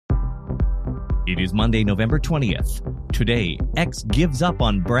It is Monday, November 20th. Today, X gives up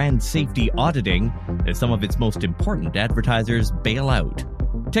on brand safety auditing as some of its most important advertisers bail out.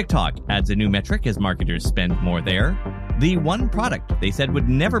 TikTok adds a new metric as marketers spend more there. The one product they said would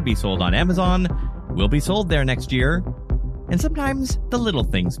never be sold on Amazon will be sold there next year. And sometimes the little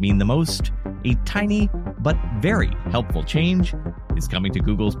things mean the most. A tiny but very helpful change is coming to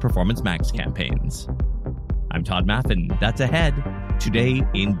Google's Performance Max campaigns. I'm Todd Maffin. That's ahead today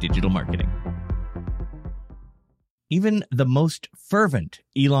in digital marketing. Even the most fervent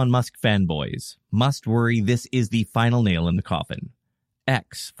Elon Musk fanboys must worry this is the final nail in the coffin.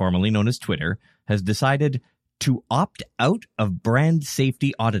 X, formerly known as Twitter, has decided to opt out of brand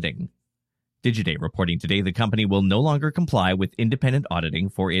safety auditing. Digiday reporting today the company will no longer comply with independent auditing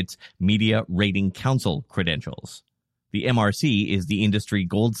for its Media Rating Council credentials. The MRC is the industry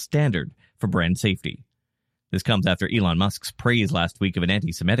gold standard for brand safety. This comes after Elon Musk's praise last week of an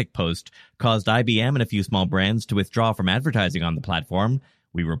anti-Semitic post caused IBM and a few small brands to withdraw from advertising on the platform.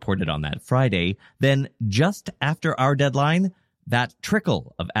 We reported on that Friday. Then, just after our deadline, that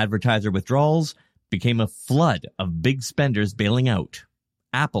trickle of advertiser withdrawals became a flood of big spenders bailing out.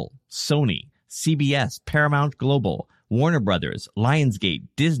 Apple, Sony, CBS, Paramount Global, Warner Brothers, Lionsgate,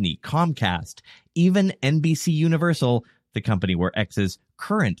 Disney, Comcast, even NBC Universal, the company where X's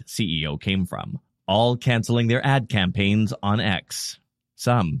current CEO came from, all canceling their ad campaigns on X.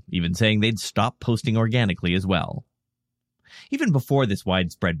 Some even saying they'd stop posting organically as well. Even before this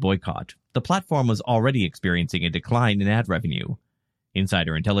widespread boycott, the platform was already experiencing a decline in ad revenue.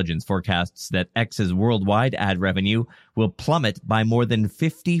 Insider intelligence forecasts that X's worldwide ad revenue will plummet by more than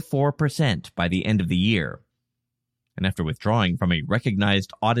 54% by the end of the year. And after withdrawing from a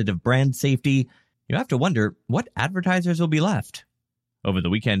recognized audit of brand safety, you have to wonder what advertisers will be left. Over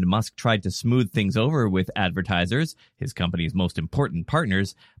the weekend, Musk tried to smooth things over with advertisers, his company's most important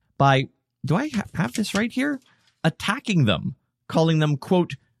partners, by, do I have this right here? Attacking them, calling them,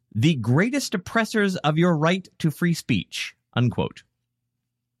 quote, the greatest oppressors of your right to free speech, unquote.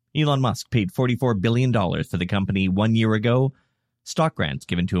 Elon Musk paid $44 billion for the company 1 year ago. Stock grants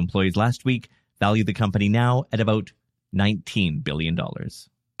given to employees last week value the company now at about $19 billion.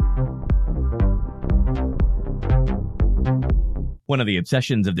 One of the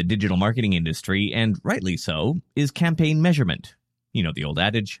obsessions of the digital marketing industry, and rightly so, is campaign measurement. You know the old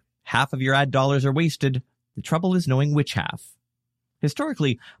adage, half of your ad dollars are wasted. The trouble is knowing which half.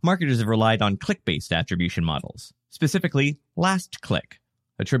 Historically, marketers have relied on click-based attribution models, specifically last click,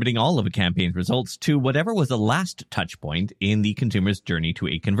 attributing all of a campaign's results to whatever was the last touch point in the consumer's journey to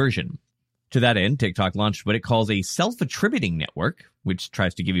a conversion. To that end, TikTok launched what it calls a self-attributing network, which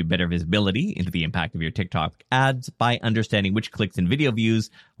tries to give you better visibility into the impact of your TikTok ads by understanding which clicks and video views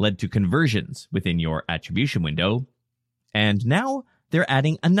led to conversions within your attribution window. And now they're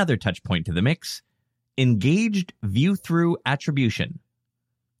adding another touch point to the mix, engaged view-through attribution.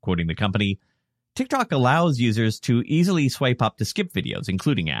 Quoting the company, TikTok allows users to easily swipe up to skip videos,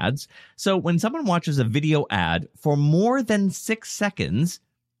 including ads. So when someone watches a video ad for more than 6 seconds,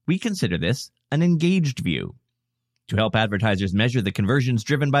 we consider this an engaged view. To help advertisers measure the conversions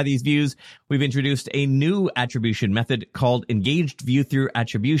driven by these views, we've introduced a new attribution method called Engaged View-Through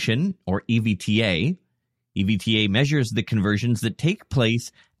Attribution, or EVTA. EVTA measures the conversions that take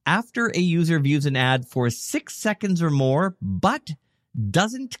place after a user views an ad for 6 seconds or more, but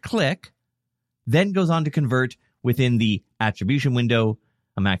doesn't click, then goes on to convert within the attribution window,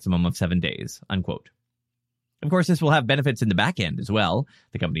 a maximum of 7 days, unquote. Of course, this will have benefits in the back end as well.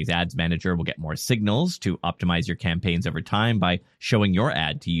 The company's ads manager will get more signals to optimize your campaigns over time by showing your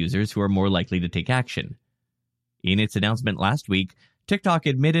ad to users who are more likely to take action. In its announcement last week, TikTok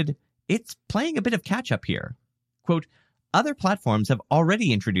admitted it's playing a bit of catch-up here. Quote, other platforms have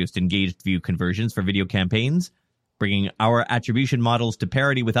already introduced engaged view conversions for video campaigns. Bringing our attribution models to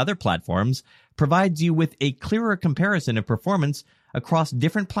parity with other platforms provides you with a clearer comparison of performance across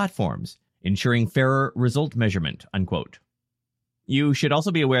different platforms, ensuring fairer result measurement, unquote. You should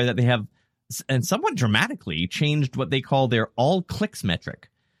also be aware that they have, and somewhat dramatically, changed what they call their all clicks metric.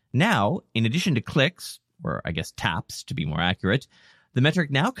 Now, in addition to clicks, or I guess taps to be more accurate, the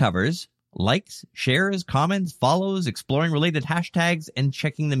metric now covers likes, shares, comments, follows, exploring related hashtags, and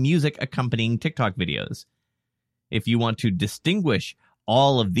checking the music accompanying TikTok videos. If you want to distinguish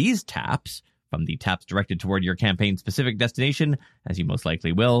all of these taps from the taps directed toward your campaign-specific destination, as you most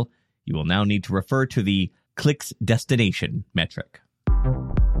likely will, you will now need to refer to the clicks destination metric.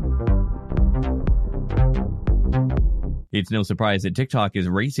 It's no surprise that TikTok is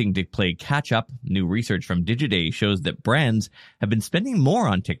racing to play catch-up. New research from Digiday shows that brands have been spending more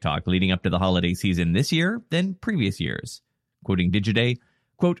on TikTok leading up to the holiday season this year than previous years. Quoting Digiday,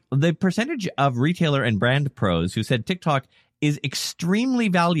 Quote, the percentage of retailer and brand pros who said TikTok is extremely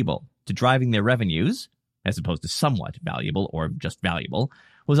valuable to driving their revenues, as opposed to somewhat valuable or just valuable,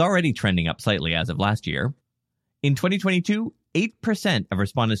 was already trending up slightly as of last year. In 2022, 8% of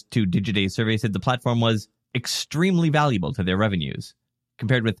respondents to Digiday's survey said the platform was extremely valuable to their revenues,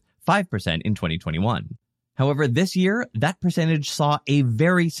 compared with 5% in 2021. However, this year, that percentage saw a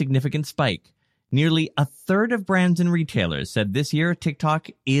very significant spike. Nearly a third of brands and retailers said this year TikTok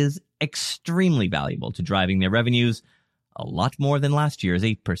is extremely valuable to driving their revenues, a lot more than last year's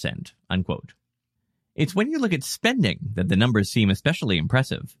 8%, unquote. It's when you look at spending that the numbers seem especially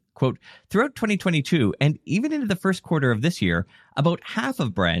impressive. Quote, throughout 2022 and even into the first quarter of this year, about half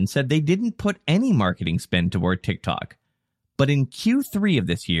of brands said they didn't put any marketing spend toward TikTok. But in Q3 of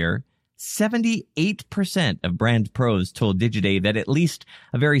this year, 78% of brand pros told Digiday that at least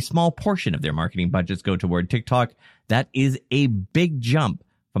a very small portion of their marketing budgets go toward TikTok. That is a big jump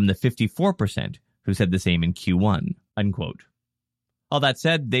from the 54% who said the same in Q1, unquote. All that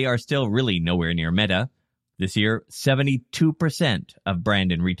said, they are still really nowhere near Meta. This year, 72% of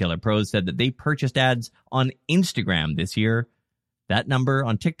brand and retailer pros said that they purchased ads on Instagram this year. That number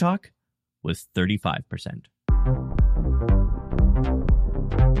on TikTok was 35%.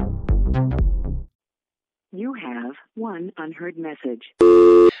 You have one unheard message.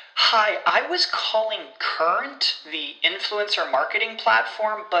 Hi, I was calling Current, the influencer marketing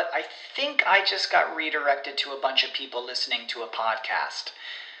platform, but I think I just got redirected to a bunch of people listening to a podcast.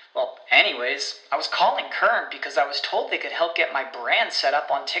 Well, anyways, I was calling Current because I was told they could help get my brand set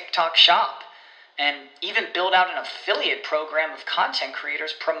up on TikTok Shop, and even build out an affiliate program of content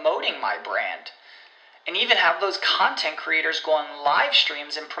creators promoting my brand, and even have those content creators go on live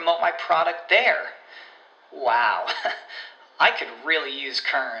streams and promote my product there. Wow, I could really use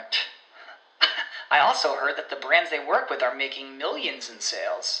Current. I also heard that the brands they work with are making millions in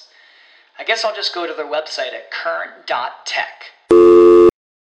sales. I guess I'll just go to their website at current.tech.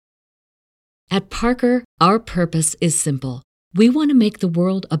 At Parker, our purpose is simple. We want to make the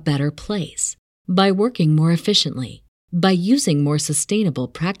world a better place by working more efficiently, by using more sustainable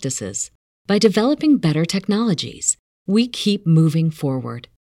practices, by developing better technologies. We keep moving forward.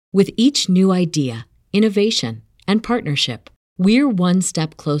 With each new idea, innovation, and partnership, we're one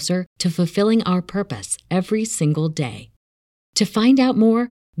step closer to fulfilling our purpose every single day. To find out more,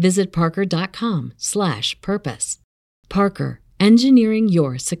 visit parker.com/purpose. Parker, engineering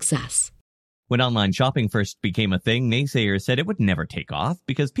your success. When online shopping first became a thing, naysayers said it would never take off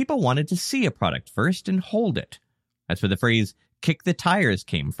because people wanted to see a product first and hold it. That's where the phrase kick the tires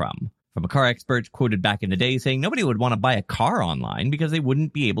came from a car expert quoted back in the day saying nobody would want to buy a car online because they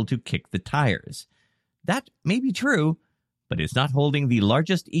wouldn't be able to kick the tires. That may be true, but it's not holding the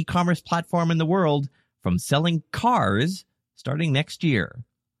largest e-commerce platform in the world from selling cars starting next year.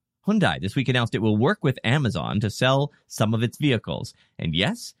 Hyundai this week announced it will work with Amazon to sell some of its vehicles. And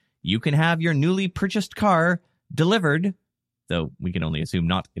yes, you can have your newly purchased car delivered, though we can only assume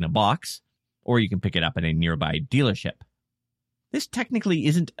not in a box, or you can pick it up at a nearby dealership. This technically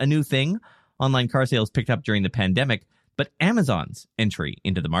isn't a new thing. Online car sales picked up during the pandemic, but Amazon's entry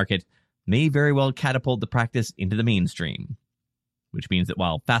into the market may very well catapult the practice into the mainstream, which means that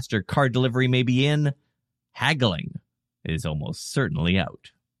while faster car delivery may be in, haggling is almost certainly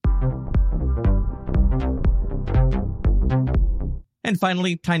out. And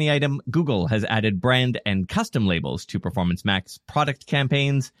finally, tiny item, Google has added brand and custom labels to Performance Max product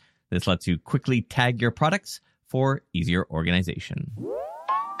campaigns. This lets you quickly tag your products for easier organization.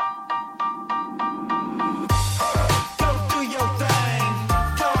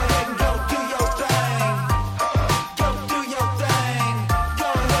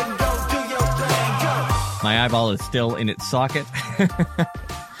 My eyeball is still in its socket.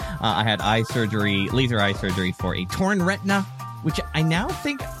 I had laser eye surgery for a torn retina, which I now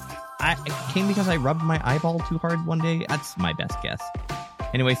think it came because I rubbed my eyeball too hard one day. That's my best guess.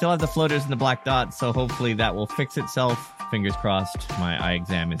 Anyway, still have the floaters and the black dots, so hopefully that will fix itself. Fingers crossed. My eye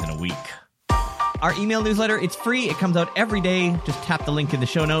exam is in a week. Our email newsletter, it's free. It comes out every day. Just tap the link in the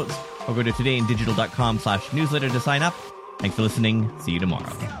show notes or go to todayindigital.com/newsletter to sign up. Thanks for listening. See you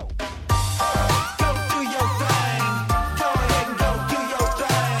tomorrow.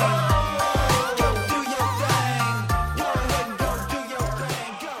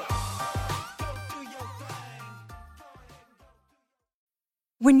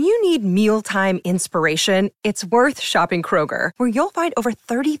 When you need mealtime inspiration, it's worth shopping Kroger, where you'll find over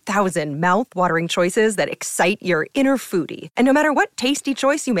 30,000 mouth-watering choices that excite your inner foodie. And no matter what tasty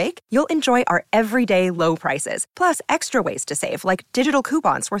choice you make, you'll enjoy our everyday low prices, plus extra ways to save, like digital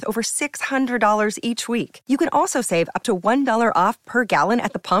coupons worth over $600 each week. You can also save up to $1 off per gallon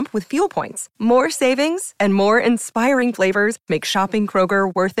at the pump with fuel points. More savings and more inspiring flavors make shopping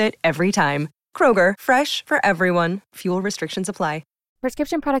Kroger worth it every time. Kroger, fresh for everyone. Fuel restrictions apply.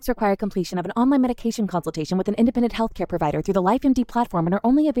 Prescription products require completion of an online medication consultation with an independent healthcare provider through the LifeMD platform and are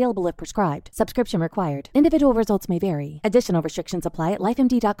only available if prescribed. Subscription required. Individual results may vary. Additional restrictions apply at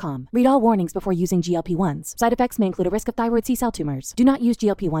lifemd.com. Read all warnings before using GLP-1s. Side effects may include a risk of thyroid C-cell tumors. Do not use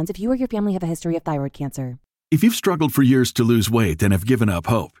GLP-1s if you or your family have a history of thyroid cancer. If you've struggled for years to lose weight and have given up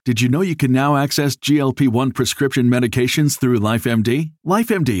hope, did you know you can now access GLP-1 prescription medications through LifeMD?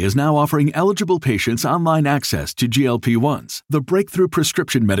 LifeMD is now offering eligible patients online access to GLP-1s, the breakthrough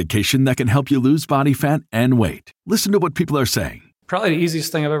prescription medication that can help you lose body fat and weight. Listen to what people are saying. Probably the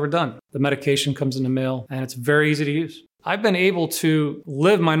easiest thing I've ever done. The medication comes in the mail, and it's very easy to use. I've been able to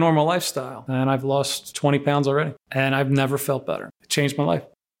live my normal lifestyle, and I've lost 20 pounds already, and I've never felt better. It changed my life.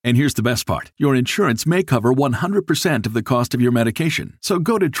 And here's the best part. Your insurance may cover 100% of the cost of your medication. So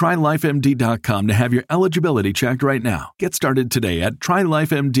go to TryLifeMD.com to have your eligibility checked right now. Get started today at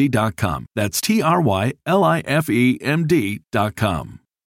TryLifeMD.com. That's TryLifeMD.com.